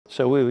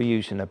So we were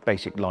using a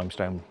basic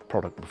limestone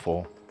product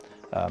before,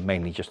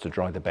 mainly just to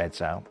dry the beds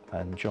out,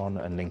 and John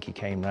and Linky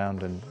came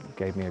round and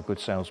gave me a good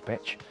sales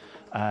pitch,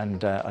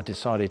 and I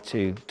decided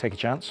to take a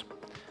chance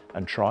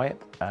and try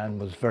it, and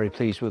was very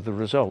pleased with the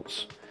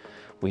results.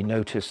 We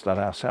noticed that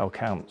our cell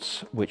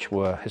counts, which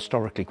were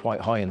historically quite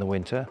high in the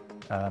winter,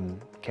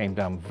 came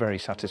down very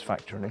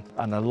satisfactorily,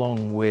 and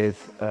along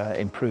with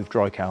improved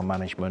dry cow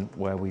management,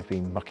 where we've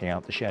been mucking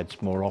out the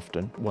sheds more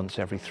often, once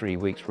every 3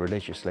 weeks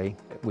religiously,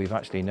 we've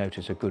actually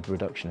noticed a good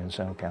reduction in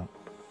cell count.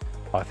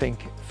 I think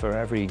for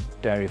every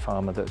dairy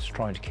farmer that's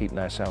trying to keep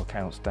their cell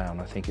counts down,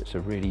 I think it's a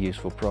really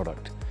useful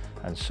product,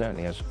 and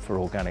certainly as for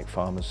organic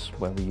farmers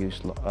where we use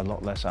a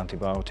lot less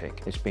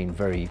antibiotic, it's been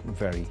very,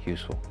 very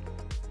useful.